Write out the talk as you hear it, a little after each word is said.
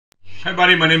Hi,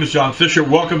 buddy. My name is John Fisher.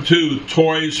 Welcome to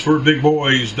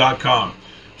toysforbigboys.com.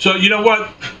 So, you know what?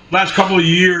 Last couple of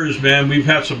years, man, we've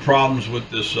had some problems with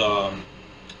this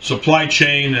supply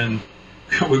chain, and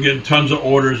we're getting tons of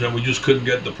orders, and we just couldn't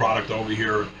get the product over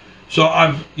here. So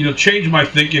I've, changed my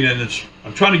thinking, and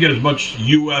I'm trying to get as much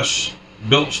U.S.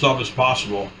 built stuff as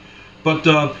possible. But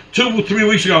 2-3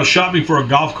 weeks ago, I was shopping for a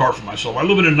golf cart for myself. I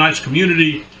live in a nice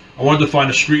community. I wanted to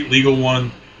find a street legal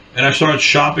one. And I started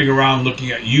shopping around,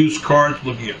 looking at used carts,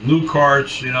 looking at new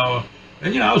carts, and I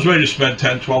was ready to spend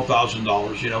 $10,000,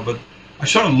 $12,000, but I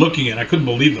started looking and I couldn't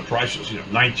believe the prices,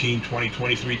 $19,000, $20,000,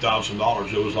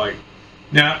 $23,000. It was like,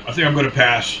 nah, I think I'm going to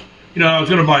pass. I was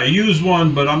going to buy a used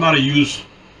one, but I'm not a used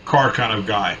car kind of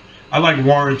guy. I like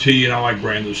warranty and I like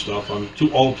brand new stuff. I'm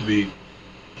too old to be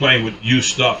playing with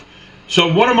used stuff.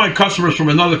 So one of my customers from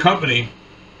another company,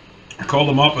 I called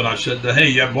him up and I said, hey,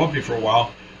 you haven't bought me for a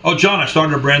while. Oh, John, I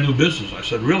started a brand new business. I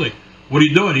said, really? What are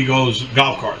you doing? He goes,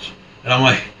 golf carts. And I'm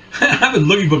like, I've been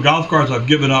looking for golf carts. I've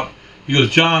given up. He goes,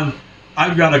 John,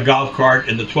 I've got a golf cart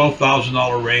in the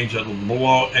 $12,000 range that will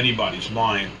blow anybody's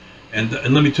mind. And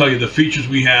let me tell you, the features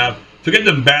we have, forget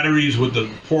the batteries with the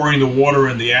pouring the water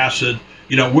and the acid.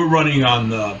 We're running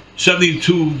on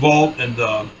 72 volt and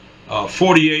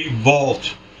 48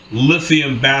 volt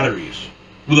lithium batteries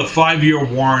with a 5-year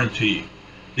warranty.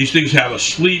 These things have a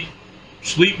sleep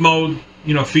mode,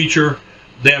 feature.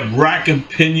 They have rack and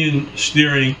pinion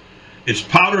steering. It's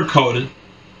powder coated.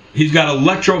 He's got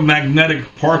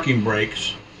electromagnetic parking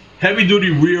brakes, heavy duty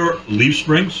rear leaf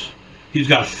springs. He's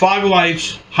got fog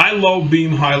lights, high-low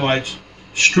beam highlights,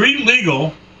 street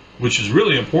legal, which is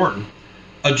really important,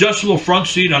 adjustable front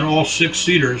seat on all 6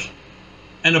 seaters,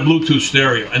 and a Bluetooth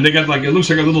stereo. And they got it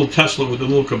looks like a little Tesla with a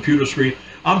little computer screen.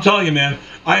 I'm telling you, man,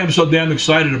 I am so damn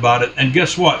excited about it. And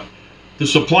guess what? The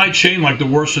supply chain, like the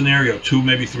worst scenario, 2,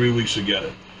 maybe 3 weeks to get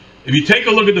it. If you take a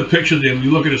look at the pictures and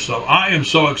you look at this stuff, I am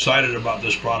so excited about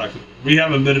this product. We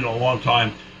haven't been in a long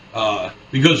time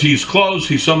because he's close.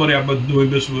 He's somebody I've been doing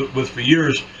business with for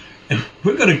years. And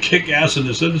we're going to kick ass in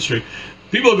this industry.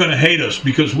 People are going to hate us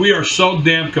because we are so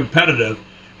damn competitive.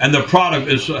 And the product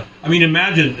is,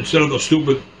 imagine instead of those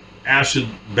stupid acid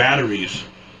batteries,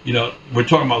 we're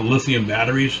talking about lithium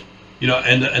batteries,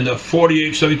 and the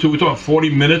 48, 72, we're talking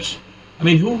 40 minutes.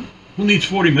 Who needs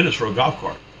 40 minutes for a golf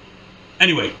cart?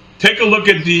 Anyway, take a look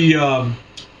at the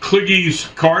Kliggy's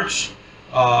carts.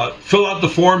 Fill out the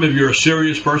form if you're a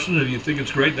serious person. If you think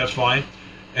it's great, that's fine.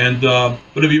 And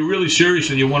but if you're really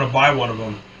serious and you want to buy one of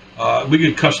them, we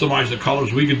can customize the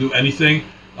colors. We can do anything.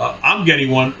 I'm getting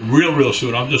one real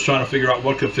soon. I'm just trying to figure out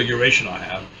what configuration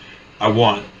I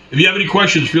want. If you have any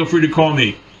questions, feel free to call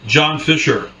me, John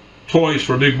Fisher,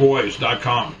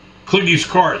 toysforbigboys.com. Kliggy's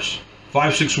carts,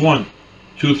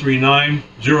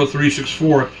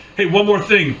 561-239-0364. Hey, one more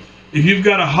thing. If you've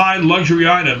got a high luxury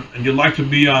item and you'd like to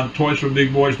be on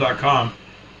toysforbigboys.com,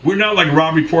 we're not like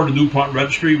Rob Report or DuPont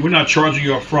Registry. We're not charging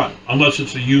you up front unless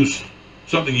it's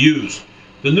something used.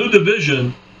 The new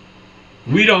division,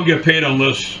 we don't get paid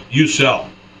unless you sell.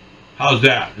 How's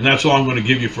that? And that's all I'm going to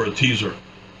give you for a teaser.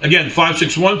 Again,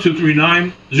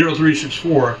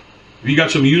 561-239-0364. If you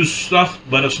got some used stuff,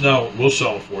 let us know. We'll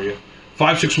sell it for you.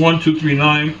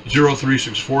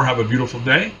 561-239-0364. Have a beautiful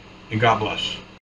day, and God bless.